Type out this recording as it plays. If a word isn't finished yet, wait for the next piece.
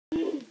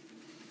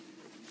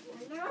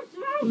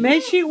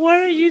Mexi, what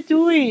are you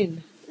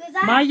doing?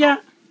 Maya,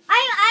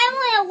 I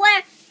want to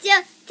wear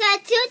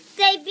tattoo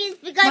tapes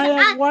because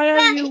Maya, why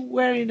are you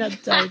wearing a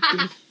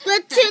diaper?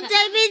 the two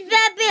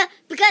tapes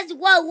because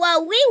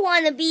well we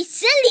want to be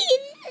silly.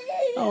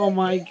 Oh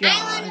my God.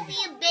 I want to be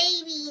a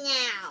baby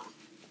now.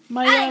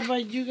 Maya,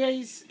 but you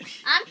guys.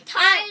 I'm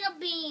tired of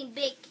being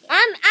big.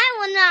 I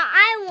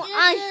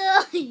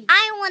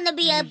wanna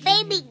be a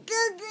baby.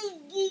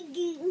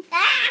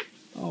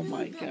 Oh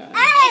my God.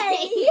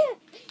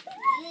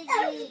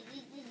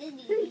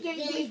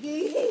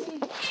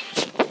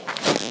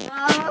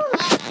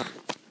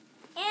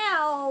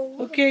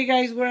 Okay,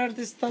 guys, where are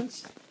the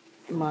stunts?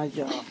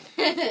 Maya.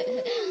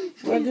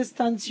 Where are the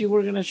stunts you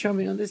were gonna show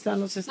me? ¿Dónde están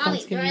los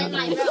stunts que You're me in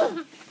my iban a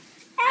room.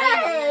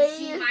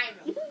 See my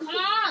room. Come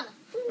on.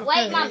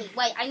 Wait, mommy.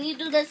 Wait. I need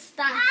to do this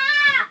stunt.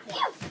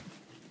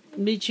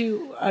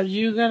 Michu, are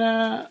you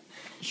gonna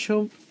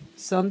show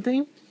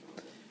something?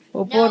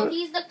 O No,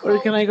 he's the or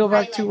can I go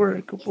back to co-pilot.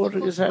 work? O He's puedo the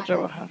regresar a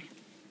co-pilot. trabajar?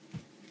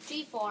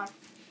 3-4.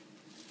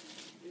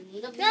 You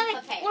need to be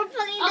prepared. We're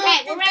putting Okay,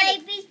 the we're ready.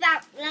 babies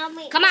back.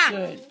 Come on.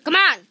 Good. Come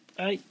on.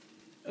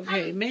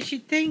 Okay,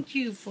 Mexi, thank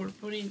you for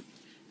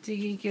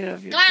taking care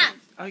of your Come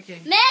on. Okay.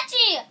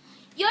 Mexi,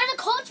 you're the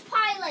coach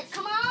pilot.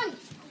 Come on.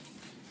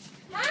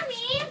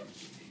 Mommy.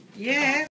 Yeah.